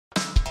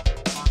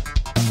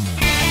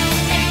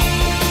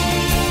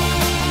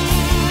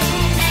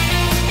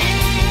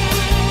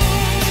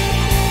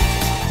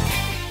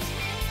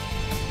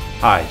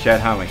Hi, Chad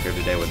Heinrich here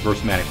today with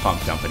Versamatic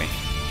Pump Company.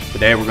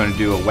 Today we're going to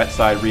do a wet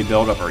side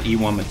rebuild of our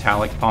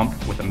E1-Metallic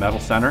pump with a metal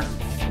center.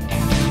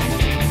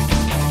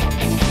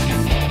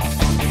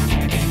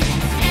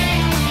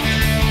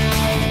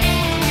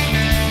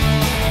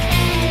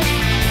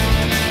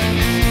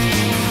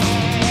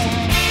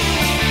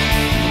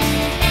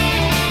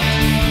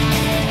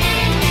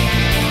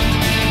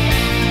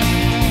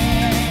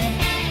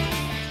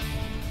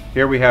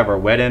 Here we have our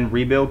wet end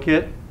rebuild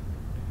kit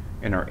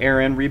and our air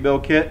end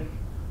rebuild kit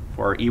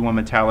for our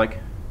E1-Metallic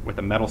with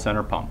a metal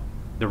center pump.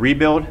 The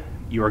rebuild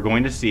you are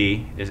going to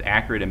see is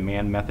accurate in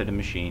man method and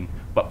machine,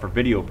 but for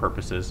video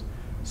purposes,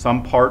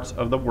 some parts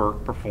of the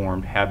work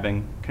performed have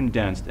been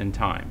condensed in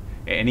time.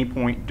 At any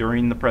point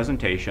during the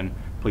presentation,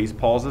 please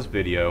pause this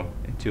video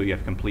until you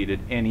have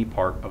completed any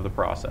part of the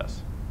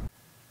process.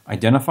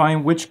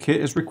 Identifying which kit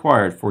is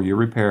required for your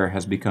repair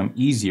has become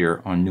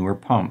easier on newer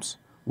pumps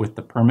with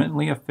the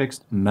permanently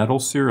affixed metal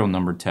serial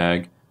number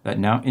tag that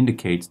now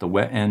indicates the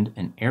wet end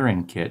and air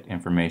end kit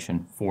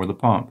information for the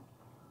pump.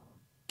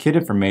 Kit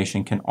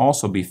information can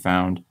also be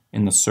found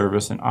in the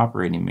service and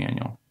operating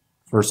manual.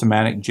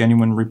 Versamatic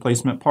genuine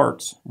replacement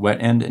parts, wet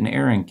end and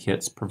air end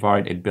kits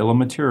provide a bill of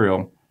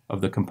material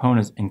of the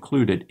components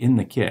included in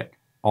the kit.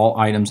 All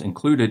items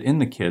included in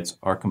the kits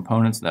are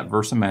components that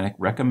Versamatic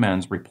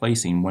recommends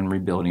replacing when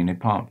rebuilding a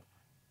pump.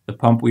 The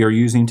pump we are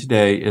using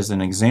today is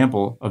an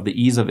example of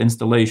the ease of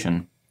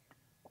installation.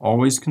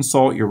 Always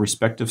consult your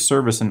respective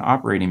service and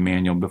operating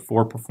manual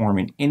before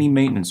performing any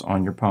maintenance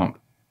on your pump.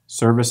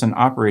 Service and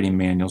operating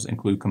manuals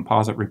include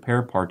composite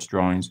repair parts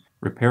drawings,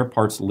 repair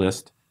parts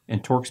list,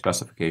 and torque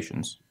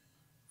specifications.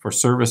 For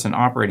service and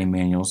operating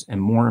manuals and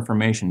more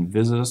information,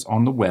 visit us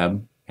on the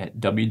web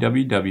at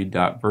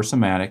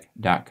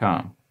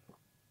www.versamatic.com.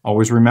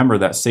 Always remember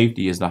that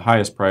safety is the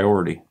highest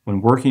priority.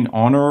 When working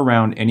on or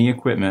around any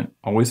equipment,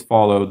 always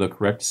follow the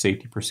correct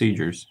safety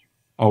procedures.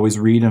 Always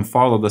read and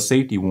follow the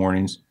safety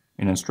warnings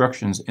and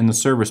instructions in the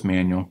service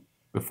manual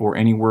before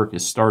any work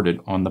is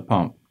started on the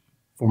pump.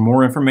 For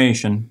more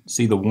information,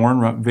 see the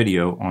warm-up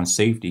video on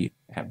safety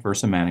at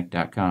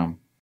Versamatic.com.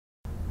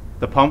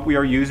 The pump we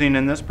are using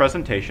in this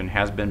presentation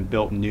has been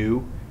built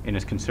new and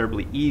is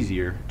considerably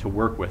easier to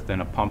work with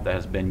than a pump that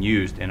has been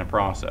used in a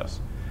process.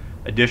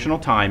 Additional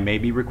time may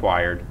be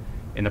required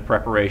in the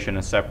preparation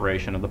and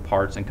separation of the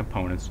parts and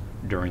components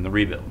during the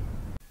rebuild.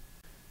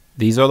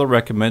 These are the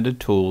recommended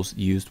tools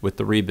used with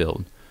the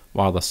rebuild.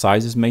 While the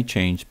sizes may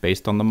change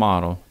based on the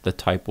model, the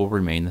type will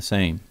remain the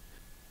same.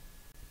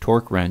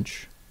 Torque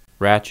wrench,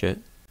 ratchet,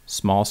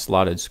 small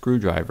slotted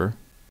screwdriver,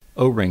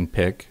 O-ring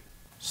pick,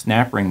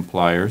 snap ring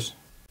pliers,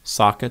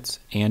 sockets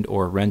and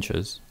or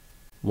wrenches,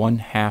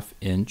 1/2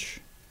 inch,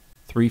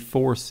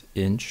 3/4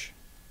 inch,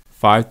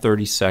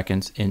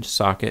 5/32 inch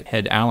socket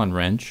head Allen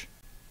wrench.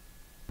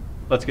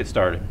 Let's get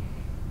started.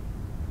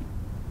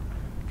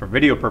 For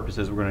video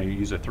purposes, we're going to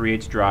use a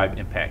 3/8 drive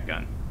impact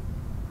gun.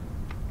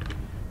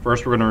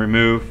 First, we're going to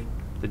remove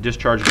the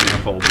discharge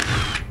manifold.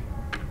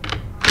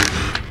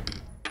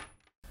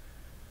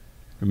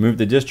 Remove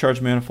the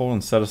discharge manifold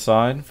and set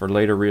aside for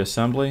later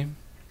reassembly.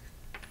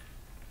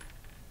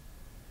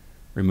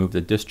 Remove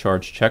the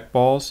discharge check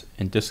balls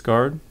and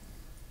discard.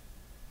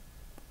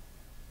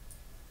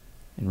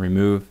 And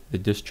remove the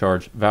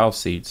discharge valve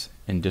seats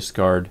and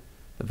discard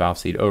the valve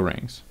seat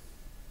O-rings.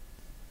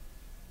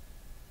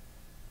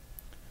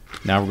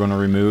 Now we're going to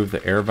remove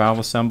the air valve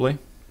assembly.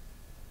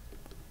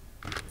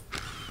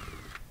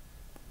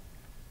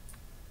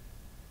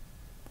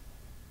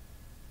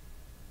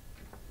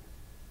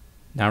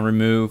 Now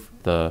remove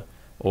the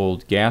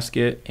old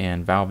gasket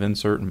and valve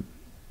insert and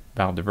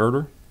valve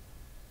diverter.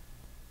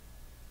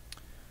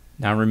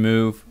 Now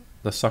remove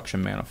the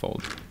suction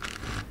manifold.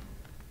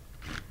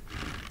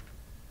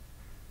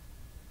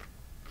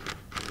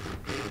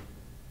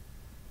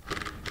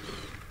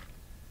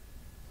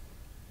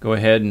 Go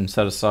ahead and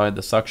set aside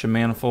the suction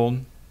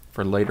manifold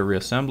for later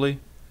reassembly.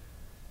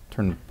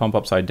 Turn the pump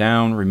upside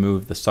down,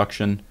 remove the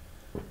suction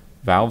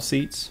valve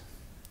seats,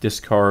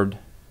 discard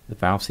the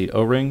valve seat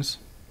O-rings.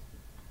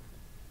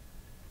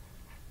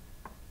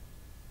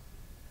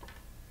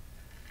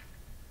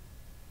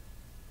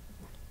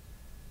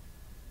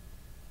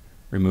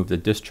 Remove the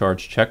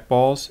discharge check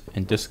balls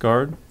and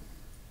discard.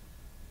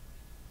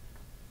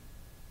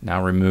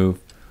 Now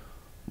remove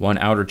one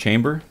outer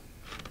chamber.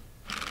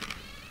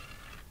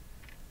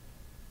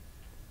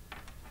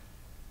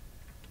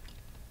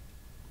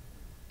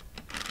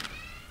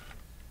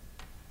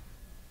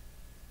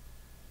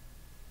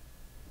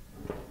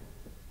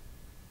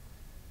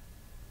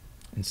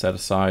 And set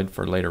aside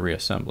for later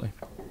reassembly.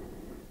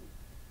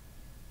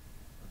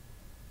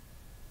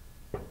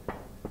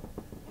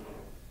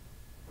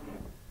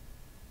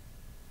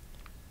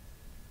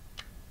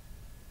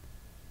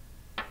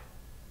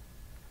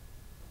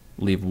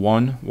 Leave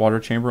one water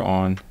chamber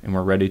on, and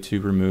we're ready to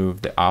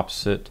remove the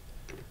opposite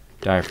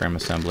diaphragm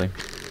assembly.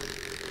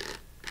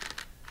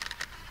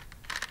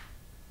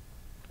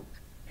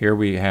 Here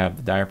we have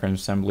the diaphragm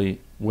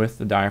assembly with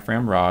the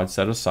diaphragm rod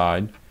set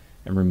aside,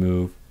 and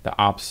remove the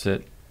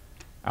opposite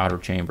outer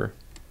chamber.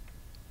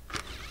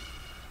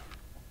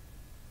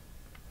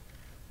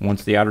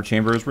 Once the outer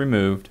chamber is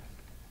removed,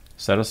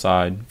 set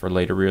aside for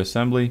later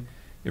reassembly,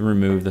 and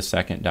remove the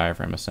second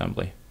diaphragm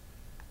assembly.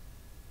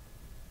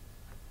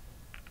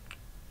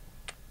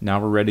 Now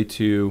we're ready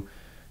to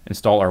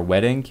install our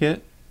wet end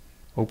kit.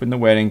 Open the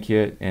wet end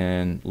kit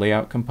and lay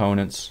out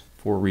components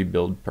for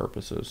rebuild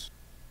purposes.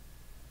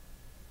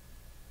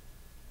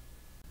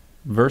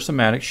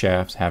 Versamatic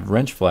shafts have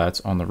wrench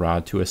flats on the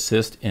rod to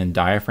assist in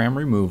diaphragm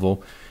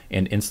removal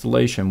and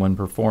installation when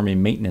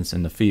performing maintenance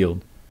in the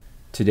field.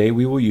 Today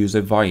we will use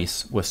a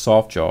vise with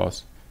soft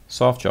jaws.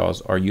 Soft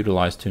jaws are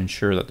utilized to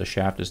ensure that the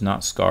shaft is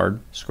not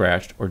scarred,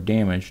 scratched, or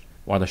damaged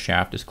while the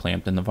shaft is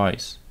clamped in the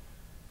vise.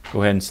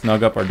 Go ahead and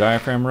snug up our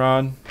diaphragm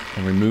rod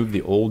and remove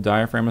the old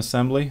diaphragm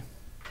assembly.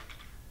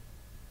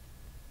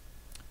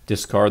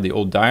 Discard the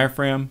old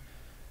diaphragm.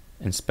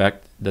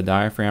 Inspect the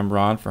diaphragm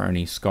rod for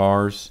any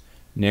scars,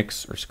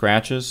 nicks, or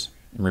scratches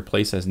and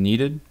replace as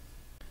needed.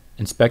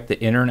 Inspect the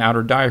inner and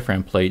outer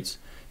diaphragm plates.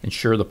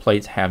 Ensure the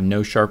plates have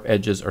no sharp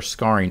edges or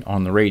scarring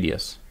on the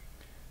radius.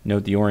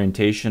 Note the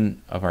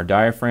orientation of our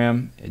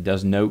diaphragm. It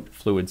does note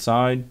fluid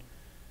side.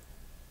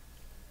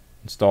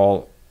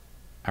 Install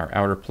our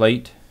outer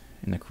plate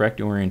in the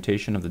correct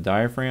orientation of the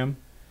diaphragm.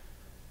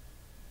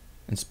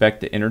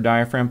 Inspect the inner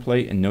diaphragm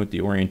plate and note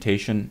the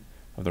orientation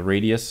of the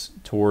radius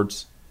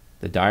towards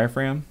the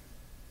diaphragm.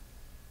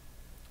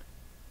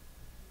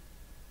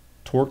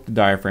 Torque the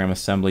diaphragm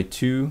assembly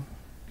to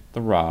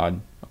the rod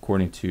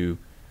according to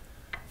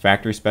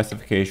factory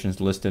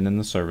specifications listed in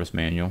the service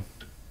manual.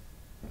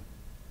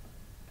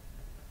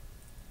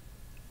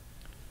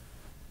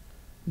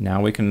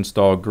 Now we can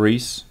install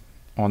grease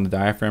on the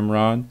diaphragm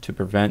rod to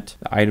prevent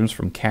the items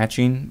from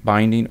catching,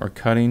 binding, or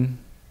cutting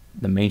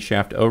the main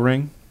shaft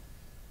O-ring.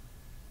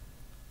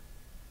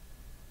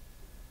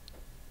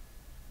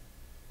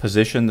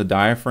 Position the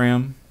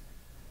diaphragm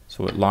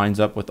so it lines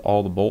up with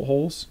all the bolt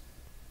holes.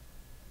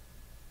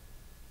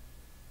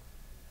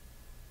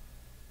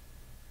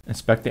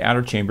 Inspect the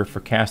outer chamber for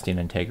casting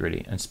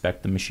integrity.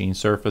 Inspect the machine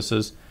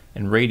surfaces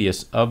and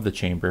radius of the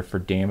chamber for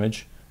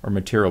damage or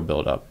material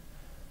buildup.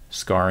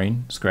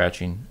 Scarring,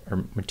 scratching,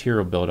 or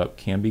material buildup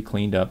can be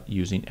cleaned up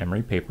using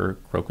emery paper,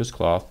 crocus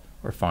cloth,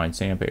 or fine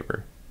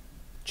sandpaper.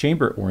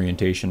 Chamber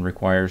orientation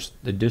requires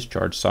the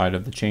discharge side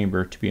of the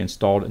chamber to be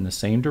installed in the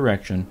same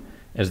direction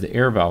as the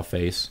air valve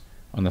face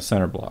on the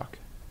center block.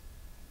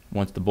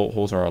 Once the bolt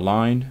holes are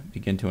aligned,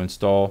 begin to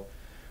install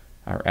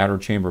our outer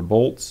chamber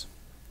bolts.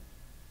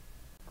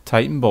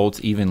 Tighten bolts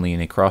evenly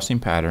in a crossing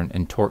pattern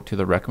and torque to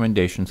the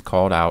recommendations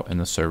called out in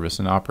the service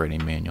and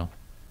operating manual.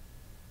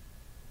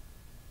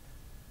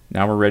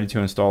 Now we're ready to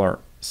install our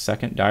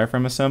second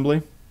diaphragm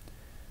assembly.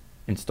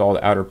 Install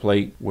the outer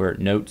plate where it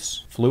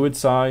notes fluid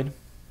side.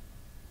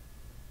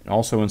 And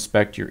also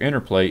inspect your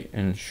inner plate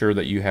and ensure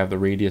that you have the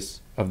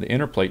radius of the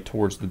inner plate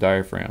towards the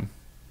diaphragm.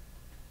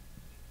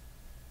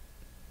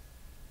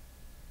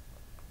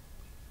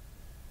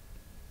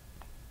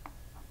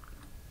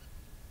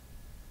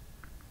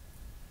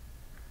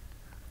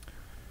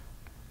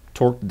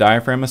 Torque the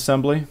diaphragm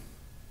assembly.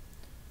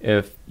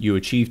 If you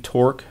achieve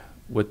torque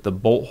with the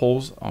bolt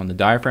holes on the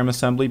diaphragm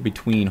assembly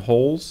between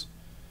holes,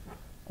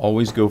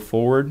 always go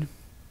forward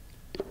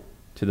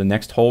to the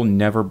next hole,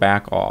 never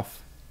back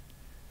off.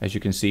 As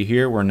you can see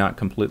here, we're not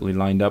completely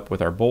lined up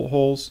with our bolt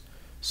holes,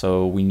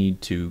 so we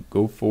need to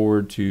go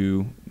forward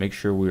to make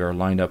sure we are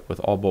lined up with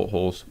all bolt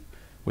holes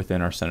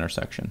within our center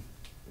section.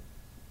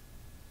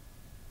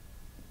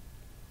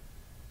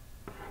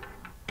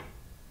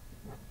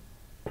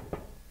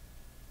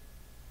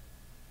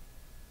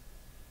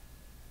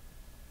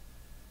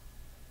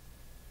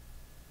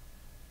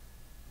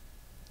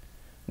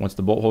 Once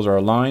the bolt holes are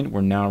aligned,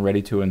 we're now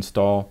ready to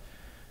install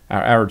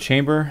our outer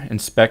chamber.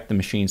 Inspect the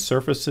machine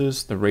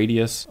surfaces, the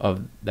radius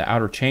of the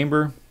outer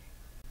chamber.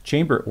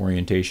 Chamber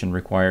orientation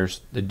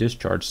requires the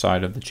discharge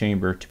side of the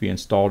chamber to be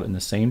installed in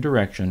the same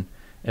direction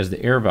as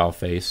the air valve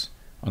face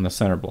on the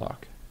center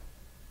block.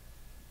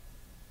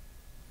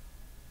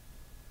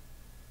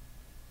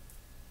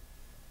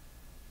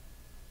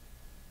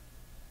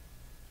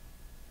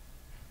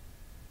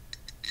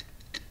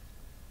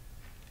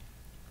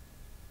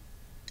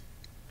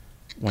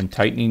 When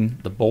tightening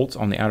the bolts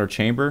on the outer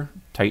chamber,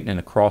 tighten in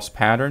a cross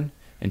pattern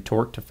and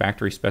torque to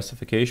factory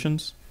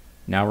specifications.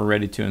 Now we're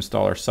ready to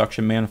install our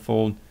suction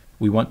manifold.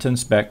 We want to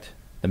inspect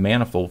the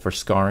manifold for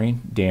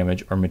scarring,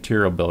 damage, or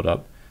material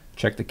buildup.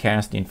 Check the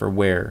casting for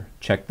wear.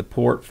 Check the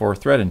port for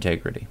thread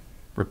integrity.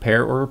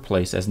 Repair or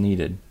replace as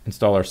needed.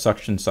 Install our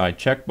suction side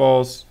check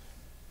balls.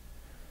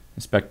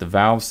 Inspect the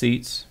valve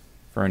seats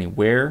for any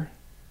wear.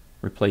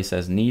 Replace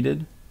as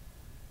needed.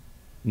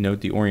 Note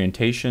the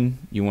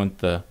orientation. You want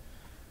the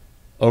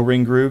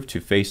O-ring groove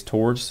to face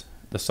towards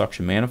the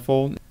suction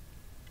manifold.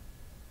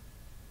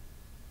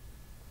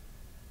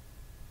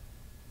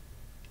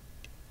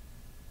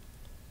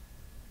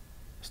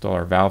 Install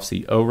our valve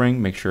seat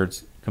O-ring. Make sure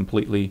it's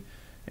completely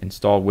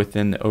installed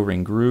within the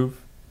O-ring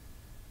groove.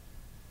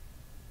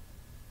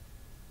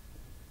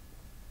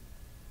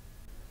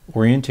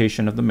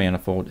 Orientation of the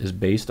manifold is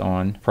based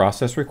on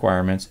process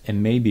requirements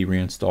and may be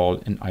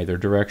reinstalled in either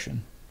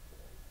direction.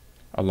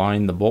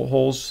 Align the bolt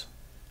holes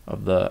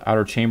of the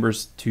outer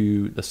chambers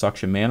to the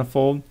suction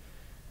manifold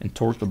and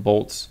torque the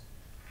bolts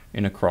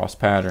in a cross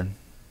pattern.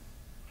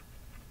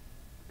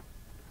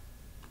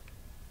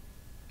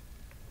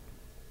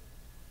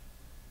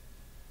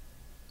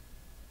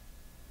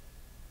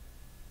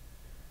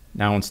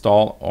 Now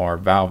install our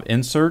valve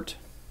insert.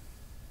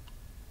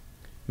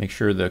 Make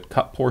sure the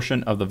cut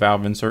portion of the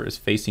valve insert is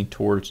facing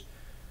towards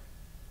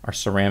our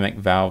ceramic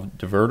valve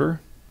diverter.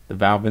 The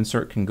valve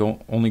insert can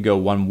only go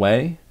one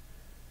way.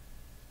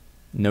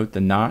 Note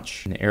the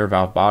notch in the air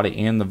valve body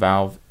and the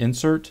valve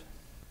insert.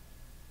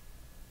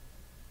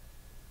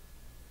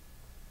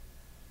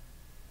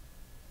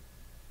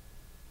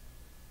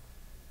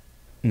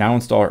 Now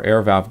install our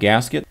air valve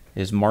gasket.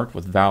 It is marked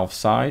with valve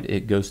side.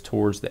 It goes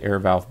towards the air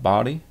valve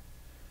body.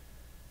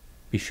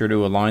 Be sure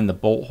to align the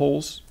bolt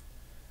holes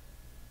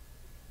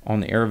on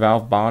the air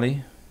valve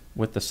body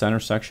with the center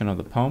section of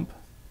the pump.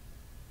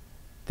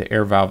 The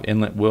air valve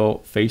inlet will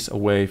face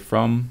away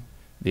from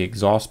the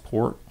exhaust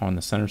port on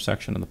the center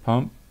section of the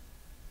pump.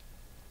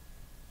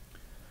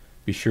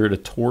 Be sure to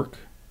torque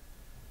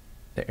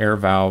the air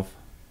valve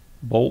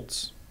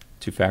bolts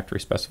to factory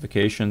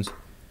specifications.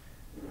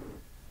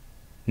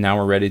 Now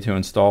we're ready to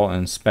install and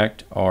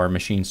inspect our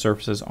machine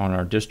surfaces on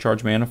our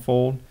discharge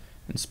manifold.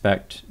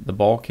 Inspect the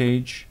ball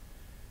cage.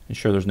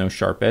 Ensure there's no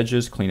sharp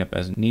edges. Clean up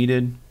as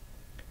needed.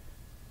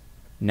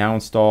 Now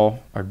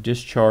install our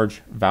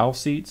discharge valve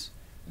seats.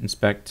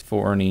 Inspect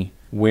for any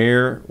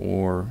wear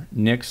or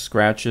nicks,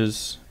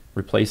 scratches.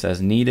 Replace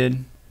as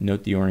needed.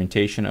 Note the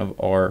orientation of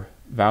our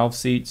valve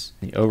seats.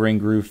 The O-ring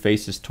groove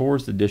faces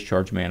towards the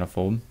discharge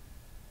manifold.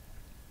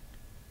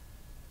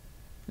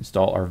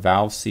 Install our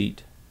valve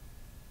seat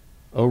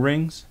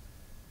O-rings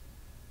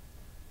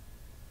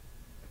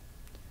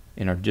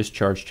and our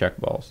discharge check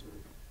balls.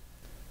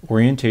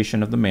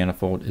 Orientation of the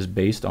manifold is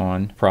based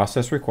on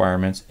process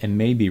requirements and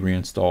may be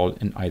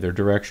reinstalled in either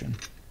direction.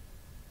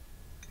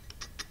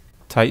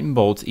 Tighten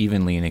bolts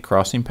evenly in a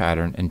crossing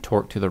pattern and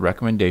torque to the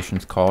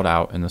recommendations called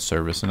out in the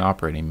service and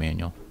operating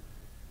manual.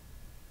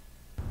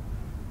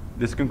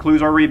 This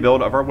concludes our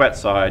rebuild of our wet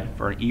side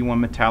for an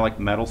E1-Metallic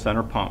metal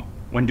center pump.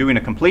 When doing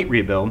a complete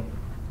rebuild,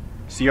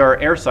 see our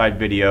air side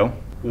video,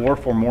 or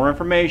for more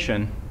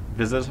information,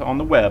 visit us on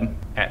the web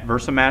at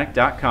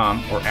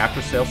Versamatic.com or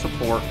after sales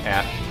support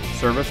at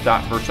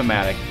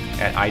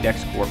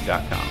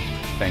service.versamatic@idexcorp.com.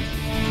 Thank you.